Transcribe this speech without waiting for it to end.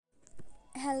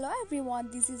Hello everyone,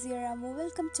 this is your Ammu.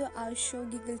 Welcome to our show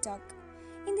Giggle Talk.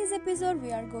 In this episode,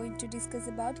 we are going to discuss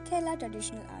about Kerala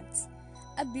traditional arts.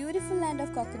 A beautiful land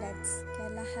of coconuts,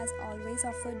 Kerala has always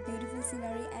offered beautiful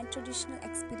scenery and traditional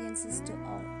experiences to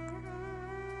all.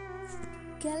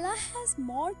 Kerala has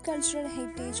more cultural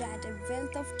heritage and a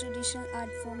wealth of traditional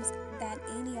art forms than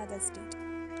any other state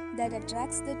that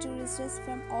attracts the tourists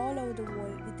from all over the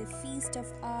world with a feast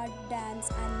of art, dance,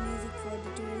 and music for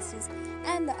the tourists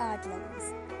and the art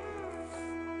lovers.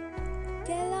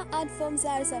 Kerala art forms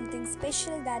are something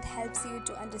special that helps you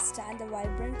to understand the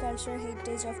vibrant cultural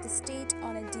heritage of the state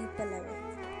on a deeper level.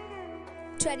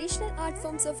 Traditional art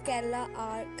forms of Kerala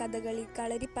are Kathakali,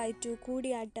 Kalaripayattu,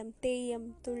 Kudiyattam,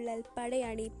 Theyyam, Thullal,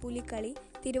 Padayani, Pulikali,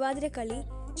 Thiruvathirakali,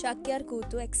 Chakyar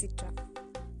Kootu, etc.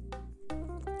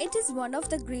 It is one of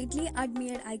the greatly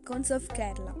admired icons of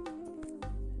Kerala.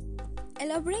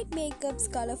 Elaborate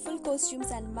makeups, colorful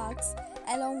costumes and masks,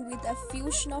 along with a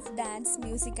fusion of dance,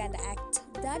 music and act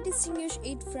that distinguish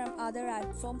it from other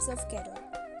art forms of Kerala.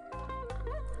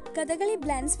 Kathakali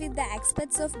blends with the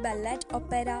aspects of ballet,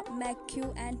 opera,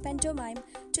 maquette and pantomime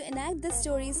to enact the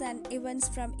stories and events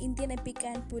from Indian epic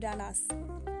and Puranas.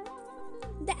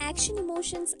 The action,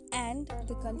 emotions and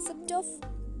the concept of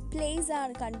plays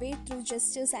are conveyed through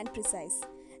gestures and precise.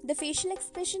 The facial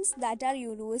expressions that are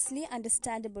universally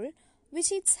understandable,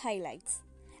 which it highlights.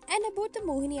 And about the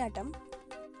Mohiniyattam.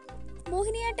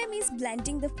 Mohiniyattam is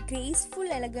blending the graceful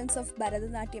elegance of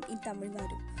Bharatanatyam in Tamil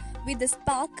Nadu with the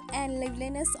spark and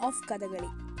liveliness of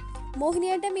Kathakali.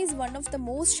 Mohiniyattam is one of the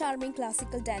most charming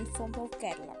classical dance forms of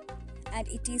Kerala, and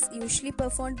it is usually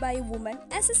performed by a woman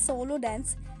as a solo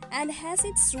dance and has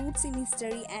its roots in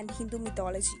history and Hindu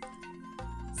mythology.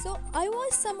 So I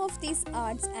watched some of these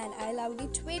arts and I loved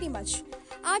it very much.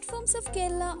 Art forms of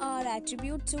Kerala are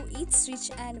attribute to its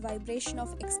rich and vibration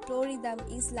of exploring them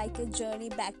is like a journey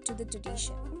back to the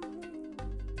tradition.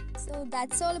 So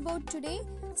that's all about today.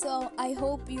 So I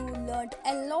hope you learned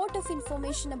a lot of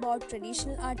information about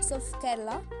traditional arts of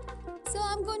Kerala. So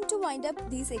I'm going to wind up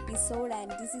this episode and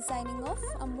this is signing off.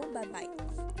 Ammu, bye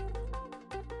bye.